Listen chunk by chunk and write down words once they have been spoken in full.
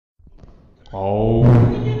Oh.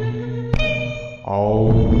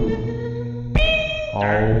 Oh.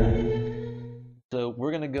 Oh. So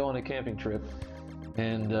we're gonna go on a camping trip,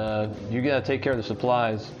 and you gotta take care of the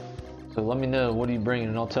supplies. So let me know, what are you bringing,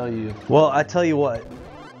 and I'll tell you. Well, I tell you what,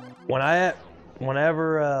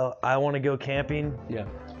 whenever I want to go camping, Yeah.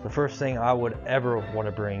 the first thing I would ever want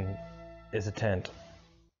to bring is a tent.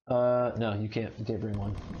 No, you can't. You can't bring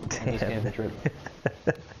one on this camping trip.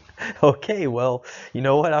 Okay, well, you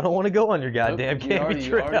know what? I don't want to go on your goddamn Nope, camping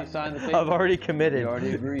trip. You already signed the paper. I've already committed. You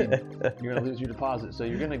already agreed. You're gonna lose your deposit, so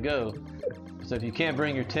you're gonna go. So if you can't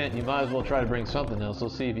bring your tent, you might as well try to bring something else.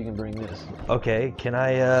 Let's see if you can bring this. Okay, can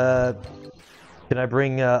I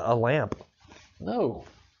bring a lamp? No,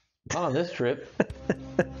 not on this trip.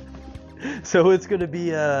 So it's gonna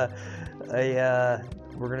be we're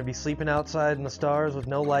gonna be sleeping outside in the stars with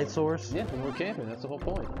no light source? Yeah, when we're camping, that's the whole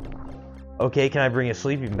point. Okay, can I bring a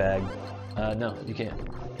sleeping bag? No, you can't.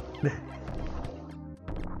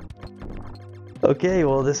 Okay,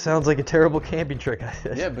 well, this sounds like a terrible camping trick.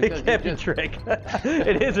 Yeah, because camping trick.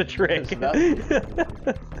 It is a trick.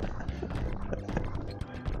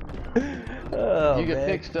 Oh, you can man.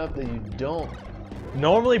 pick stuff that you don't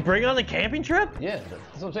Normally bring on the camping trip? Yeah,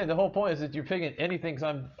 that's what I'm saying. The whole point is that you're picking anything,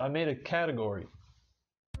 because I made a category.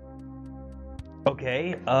 Okay,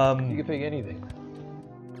 You can pick anything.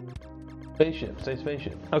 Spaceship, say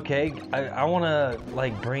spaceship. Okay, I want to,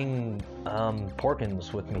 like, bring,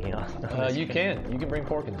 Porkins with me on You can bring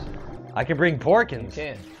Porkins. I can bring Porkins? You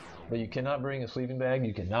can. But you cannot bring a sleeping bag,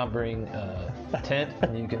 you cannot bring a tent,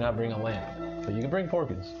 and you cannot bring a lamp. But you can bring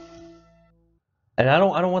Porkins. And I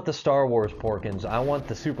don't want the Star Wars Porkins. I want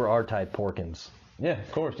the Super R-Type Porkins. Yeah,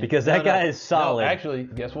 of course. Because that guy is solid. No, actually,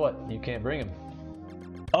 guess what? You can't bring him.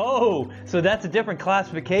 Oh, so that's a different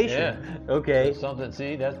classification. Yeah. Okay. Something.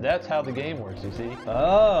 See, that's how the game works. You see.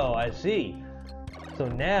 Oh, I see. So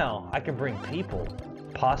now I can bring people,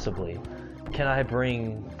 possibly. Could I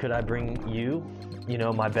bring you? You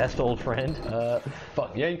know, my best old friend.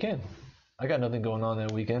 Fuck yeah, you can. I got nothing going on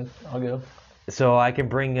that weekend. I'll go. So I can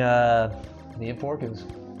bring me and Porkins.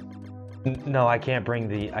 No, I can't bring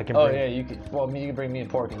the. I can. Oh bring... yeah, you can. Well, I mean, you can bring me and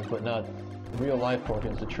Porkins, but not real life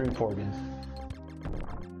Porkins, the true Porkins.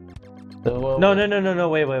 So, No.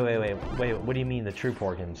 Wait. What do you mean the true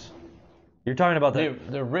Porkins? You're talking about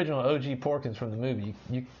the original OG Porkins from the movie.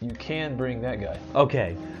 You can bring that guy.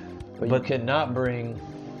 Okay. But you cannot bring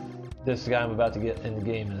this guy I'm about to get in the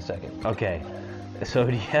game in a second. Okay. So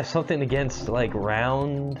do you have something against, like,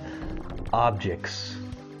 round objects?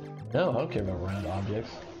 No, I don't care about round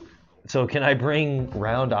objects. So can I bring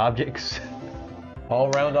round objects?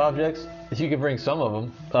 All round objects? You can bring some of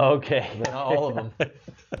them. Okay. But not all of them.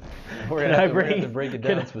 We're gonna have to break it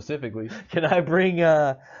down specifically. Can I bring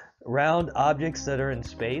round objects that are in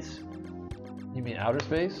space? You mean outer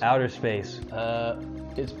space? Outer space.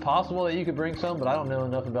 It's possible that you could bring some, but I don't know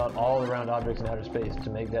enough about all the round objects in outer space to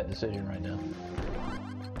make that decision right now.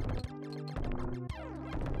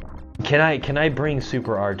 Can I bring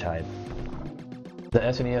Super R-Type? The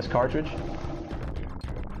SNES cartridge?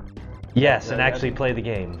 Yes, and actually play the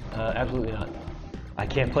game. Absolutely not. I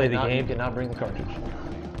can't play the game? You cannot bring the cartridge.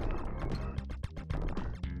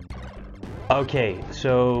 Okay,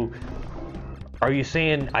 so are you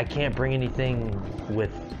saying I can't bring anything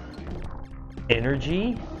with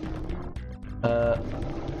energy?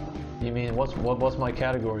 You mean what's my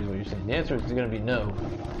category is what you're saying? The answer is going to be no.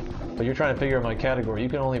 But you're trying to figure out my category. You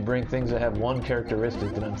can only bring things that have one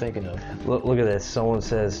characteristic that I'm thinking of. Look at this. Someone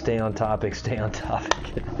says, "Stay on topic. Stay on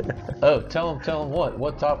topic." Oh, tell them what?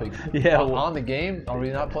 What topic? Yeah. On the game? Are we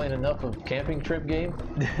not playing enough of camping trip game?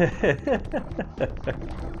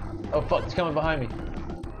 Oh fuck! It's coming behind me.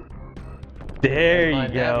 There you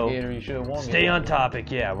go. Navigator, you should have warned me. Stay on topic.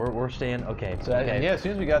 Yeah, we're staying. Okay. So okay. yeah, as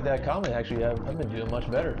soon as we got that comment, actually, I've been doing much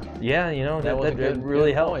better. Yeah, you know that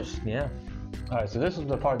really helps. Yeah. All right, so this is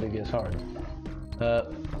the part that gets hard.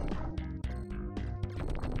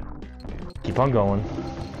 Keep on going.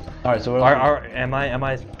 All right, so am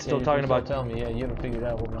I still talking about? Tell me, yeah, you haven't figured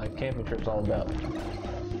out what my camping trip's all about.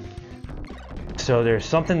 So there's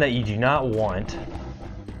something that you do not want.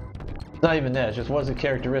 It's not even that. It's just what's the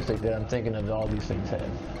characteristic that I'm thinking of that all these things have.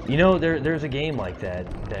 You know, there's a game like that.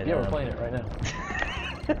 Yeah, we're playing it right now.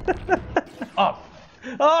 Up.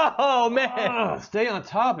 Oh man! Stay on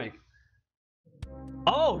topic.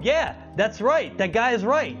 Oh yeah, that's right. That guy is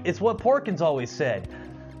right. It's what Porkins always said.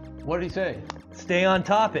 What did he say? Stay on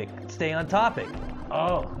topic. Stay on topic.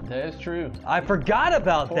 Oh, that is true. I forgot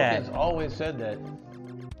about Porkins that. Always said that.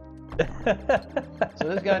 So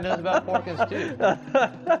this guy knows about Porkins too.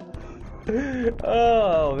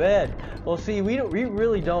 Oh man. Well, see, we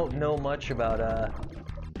really don't know much about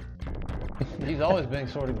He's always been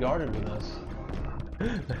sort of guarded with us.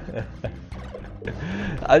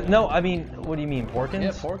 No, I mean, what do you mean, Porkins?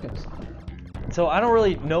 Yeah, Porkins. So I don't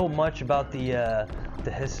really know much about the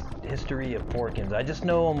history of Porkins. I just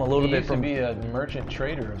know him a little bit from. He used to be a merchant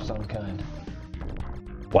trader of some kind.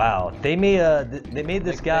 Wow, they made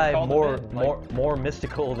this guy they more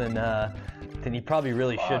mystical than he probably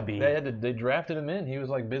really should be. They drafted him in. He was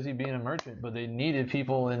like busy being a merchant, but they needed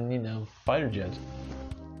people in fighter jets.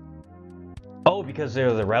 Oh, because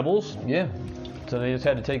they're the rebels? Yeah. So they just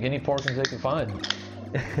had to take any Porkins they could find.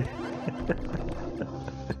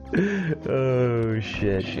 Oh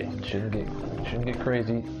shit! Shouldn't get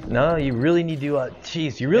crazy. No, you really need to.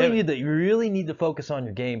 Jeez, you really need to focus on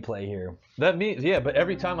your gameplay here. That means, yeah, but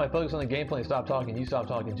every time I focus on the gameplay and stop talking, you stop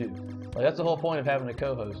talking too. Like that's the whole point of having a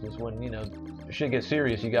co-host. Is when shit gets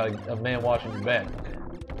serious, you got a man watching your back.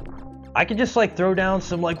 I could just like throw down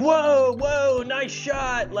some like whoa, nice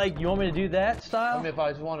shot. Like, you want me to do that style? I mean, if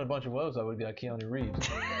I just wanted a bunch of woes, I would have got Keanu Reeves.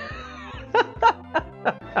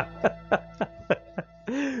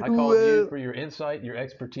 I called you for your insight, your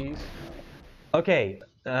expertise. Okay,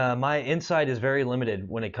 my insight is very limited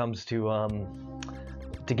when it comes to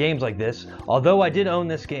games like this. Although I did own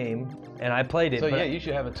this game and I played it. So yeah, you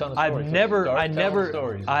should have a ton of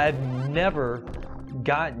stories. I've never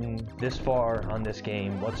gotten this far on this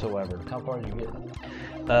game whatsoever. How far did you get?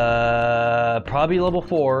 Probably level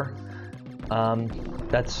 4.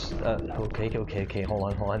 That's okay.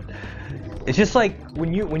 Hold on. It's just like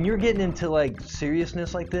when you're getting into like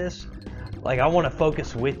seriousness like this, like I want to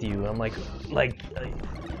focus with you. I'm like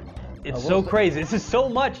it's so crazy. This is so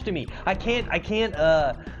much to me. I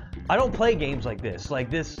don't play games like this,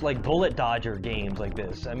 like bullet dodger games like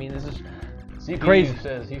this. I mean, this is CPU crazy.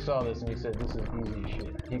 Says he saw this and he said this is easy as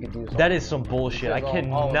shit. He could do something. That is some bullshit. I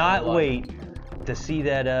cannot wait to see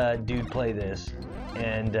that dude play this,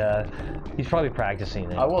 and he's probably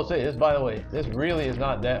practicing it. I will say this, by the way, this really is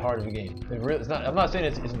not that hard of a game. It's not. I'm not saying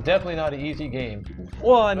it's definitely not an easy game.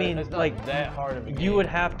 Well, I mean, it's not like that hard of a game. You would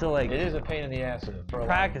have to like. It is a pain in the ass for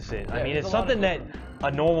practice it. I mean, it's something that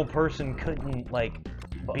a normal person couldn't like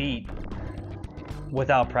beat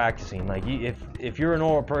without practicing. Like, if you're a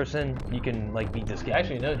normal person, you can like beat this game.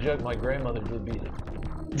 Actually, no joke. My grandmother did beat it.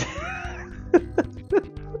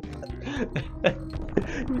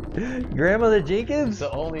 Grandmother Jenkins? It's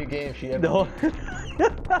the only game she ever. No.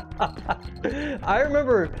 I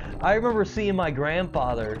remember seeing my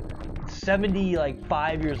grandfather,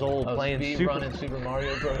 75 years old, playing running Super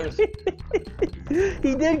Mario Bros.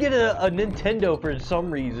 He did get a Nintendo for some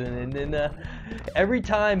reason, and then every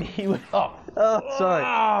time he would. Oh, sorry.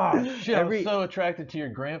 Oh, shit, I'm so attracted to your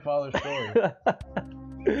grandfather's story.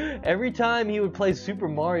 Every time he would play Super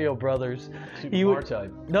Mario Brothers, he would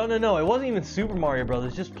type. No, it wasn't even Super Mario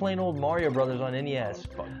Brothers, just plain old Mario Brothers on NES.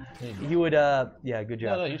 He would yeah, good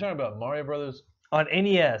job. No, you're talking about Mario Brothers on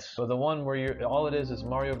NES. So the one where all it is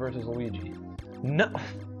Mario versus Luigi. No,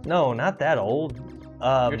 not that old.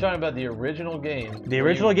 You're talking about the original game. The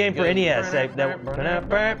original game for NES.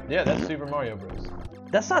 Yeah, that's Super Mario Bros.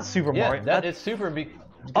 That's not Super Mario. It's Super.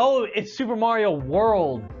 Oh, it's Super Mario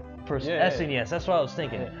World for SNES. That's what I was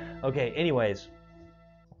thinking. Yeah. Okay. Anyways,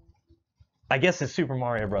 I guess it's Super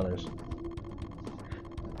Mario Brothers.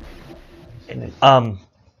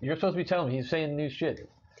 You're supposed to be telling me he's saying new shit.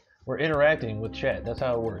 We're interacting with chat. That's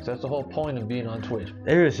how it works. That's the whole point of being on Twitch.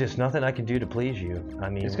 There is just nothing I can do to please you. I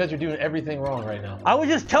mean, it's because you're doing everything wrong right now. I was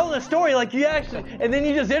just telling a story like you actually, and then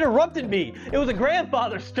you just interrupted me. It was a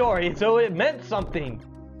grandfather story, so it meant something.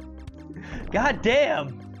 God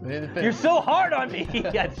damn. You're so hard on me.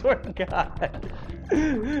 I swear to God.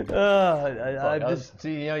 I just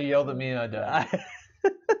see, you yelled at me and I died.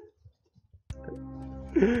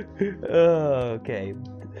 Okay.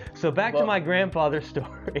 So back to my grandfather's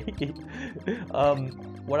story.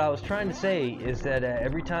 What I was trying to say is that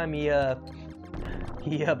every time he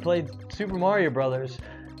played Super Mario Brothers,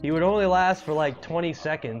 he would only last for like 20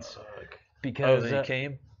 seconds because he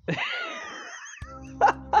came.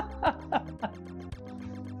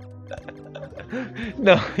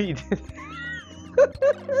 No, he didn't.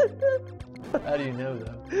 How do you know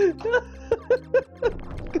that?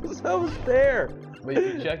 Because I was there. But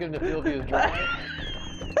you can check him to feel if he was dry.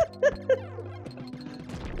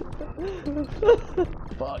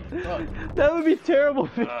 Fuck. That would be terrible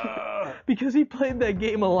because he played that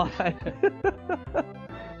game a lot.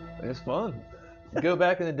 It's fun. Go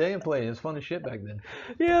back in the day and play it. It was fun as shit back then.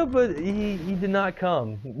 Yeah, but he did not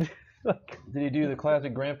come. Did he do the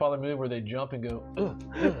classic grandfather move where they jump and go and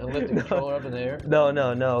lift the controller up in the air?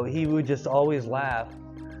 No. He would just always laugh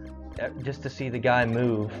just to see the guy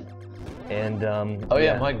move. And oh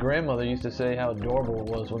yeah, my grandmother used to say how adorable it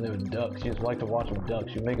was when they would duck. She just liked to watch them duck.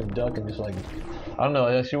 She'd make them duck and just like, I don't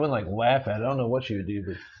know, she wouldn't like laugh at it. I don't know what she would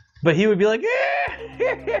do, but he would be like,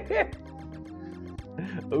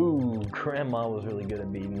 ooh, grandma was really good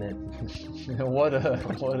at beating it.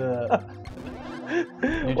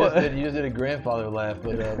 what you just did a grandfather laugh,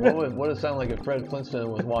 but what would it sound like if Fred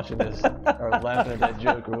Flintstone was watching this or laughing at that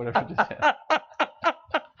joke or whatever just happened?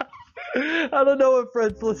 I don't know what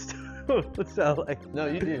Fred Flintstone would sound like. No,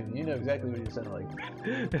 you do. You know exactly what you sound like.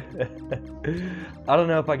 I don't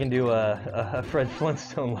know if I can do a Fred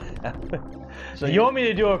Flintstone laugh. So you want me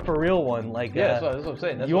to do a for real one? Like, yeah, that's what I'm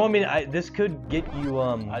saying. You want me to, this could get you,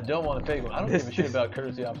 I don't want to fake one. I don't give a shit about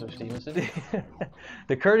Courtesy Officer Stevenson.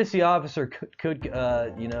 The courtesy officer could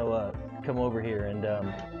you know, come over here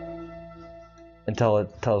and tell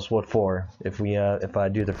us what for if I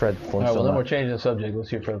do the Fred Flintstone. Alright, well then we're changing the subject. Let's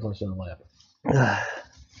hear Fred Flintstone laugh.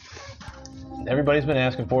 Everybody's been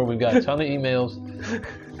asking for it. We've got a ton of emails.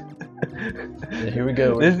 And here we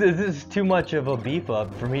go. This is too much of a beef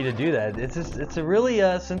up for me to do that. It's a really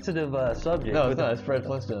sensitive subject. No, it's not. It's Fred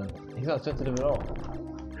Flintstone. He's not sensitive at all.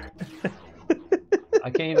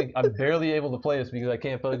 I'm barely able to play this because I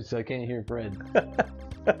can't focus, so I can't hear Fred.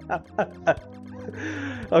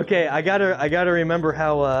 Okay, I gotta remember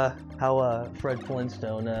how Fred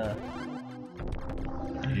Flintstone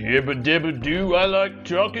Yibba dibba doo, I like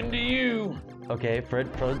talking to you. Okay, Flood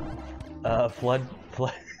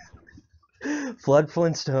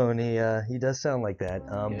Flintstone, he does sound like that.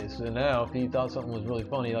 Okay, so now if he thought something was really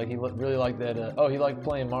funny, like he really liked that, he liked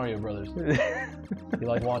playing Mario Brothers. He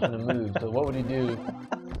liked watching them move, so what would he do?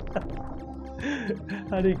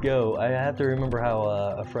 How'd it go? I have to remember how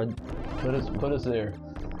a Fred... Put us there.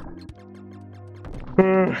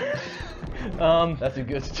 That's a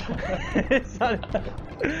good start. It's not,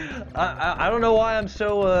 I don't know why I'm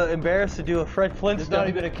so embarrassed to do a Fred Flintstone. There's not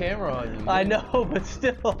even a camera on you. I know, but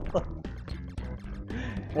still.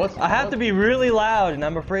 I have to be really loud, and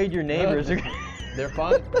I'm afraid your neighbors are... They're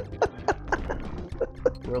fine.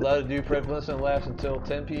 We're allowed to do Fred Flintstone laughs until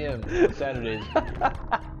 10 p.m. on Saturdays.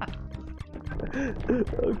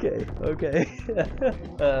 Okay.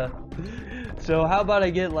 So how about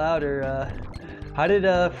I get louder? How did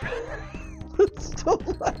still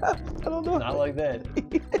laugh? I don't know. Not like that.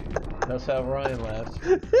 That's how Ryan laughs.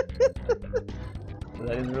 That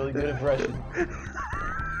is a really good impression.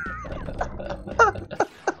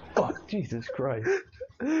 Fuck, Jesus Christ.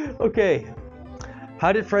 Okay.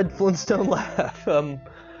 How did Fred Flintstone laugh?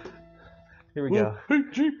 Here we go. Hey,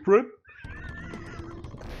 gee, Fred.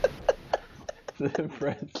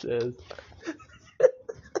 Fred says.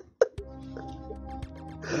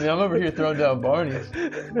 I mean, I'm over here throwing down Barney's.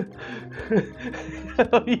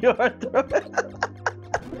 You are throwing...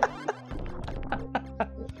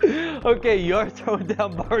 Okay, you are throwing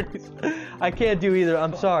down Barney's. I can't do either.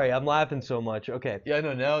 I'm sorry. I'm laughing so much. Okay. Yeah, I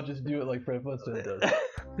know. Now just do it like Fred Flintstone does.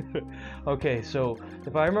 Okay, so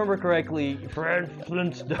if I remember correctly, Fred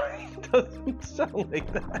Flintstone doesn't sound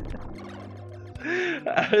like that.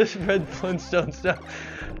 How does Fred Flintstone sound?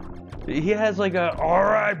 He has like a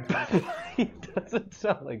alright. He doesn't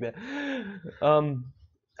sound like that.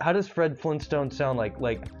 How does Fred Flintstone sound like?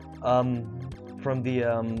 From the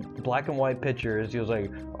black and white pictures, he was like,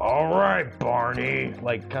 "Alright, Barney,"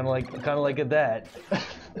 like kind of like that.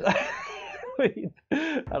 Wait,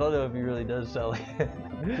 I don't know if he really does sound like that.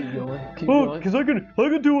 Keep going. Cause I can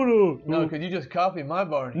do it. No, could you just copy my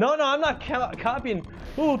Barney? No, I'm not copying.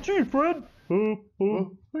 Oh, gee, Fred. Hey,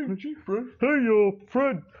 gee, Fred. Hey,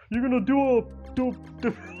 Fred, you're gonna do a.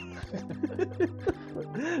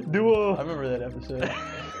 I remember that episode.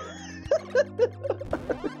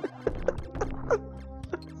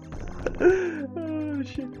 Oh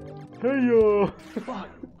shit. Hey, fuck.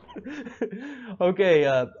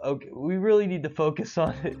 Okay, we really need to focus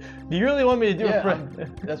on it. Do you really want me to do a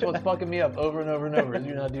Fred? That's what's fucking me up over and over and over, is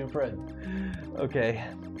you're not doing Fred. Okay.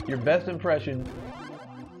 Your best impression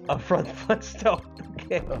of Fred Flintstone.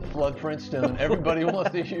 Okay. Of Flood Flintstone. Everybody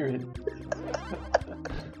wants to hear it.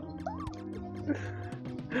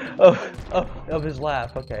 Of his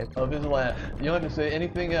laugh, okay. Of his laugh. You don't have to say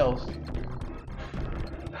anything else.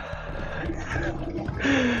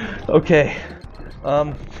 Okay.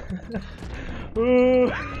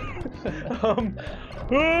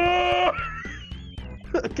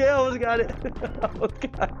 Okay, I almost got it.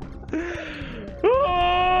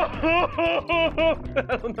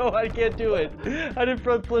 I don't know, I can't do it. How did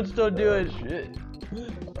Fred Flintstone do it? Shit.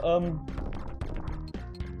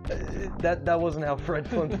 That wasn't how Fred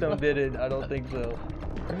Flintstone did it. I don't think so.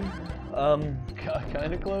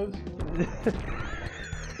 Kind of close.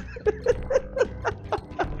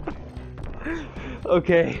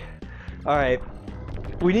 Okay. All right.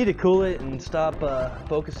 We need to cool it and stop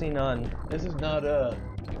focusing on. This is not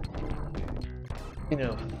you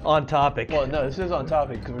know. On topic. Well, no, this is on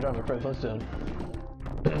topic because we're talking about Fred Flintstone.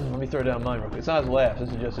 Let me throw down mine real quick. It's not his laugh. This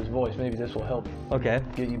is just his voice. Maybe this will help. Okay.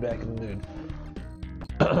 Get you back in the mood.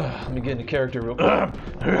 Let me get into character real quick.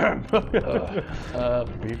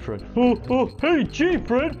 Be Fred. Hey, gee,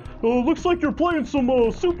 Fred. Looks like you're playing some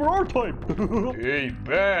Super R-Type. Hey,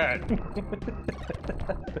 bad.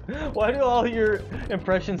 Why do all your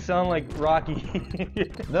impressions sound like Rocky?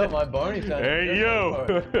 No, my Barney sounds. Hey, yo.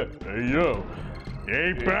 Hey, yo.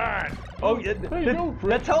 Hey, Bad. Oh, yeah,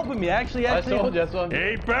 that's helping me. Actually, I told you that's what I'm doing.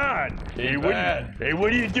 Hey, Bad. Hey, what, Bad. Hey,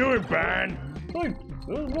 what are you doing, Bad? Hey,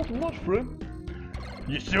 nothing much, Fred.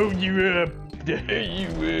 Hey,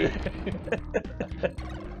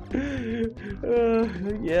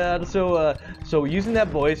 yeah. So using that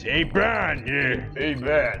voice. Hey, Bad. Yeah. Hey,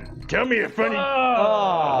 bad. Tell me a funny.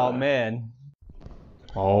 Oh man.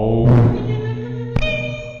 Oh.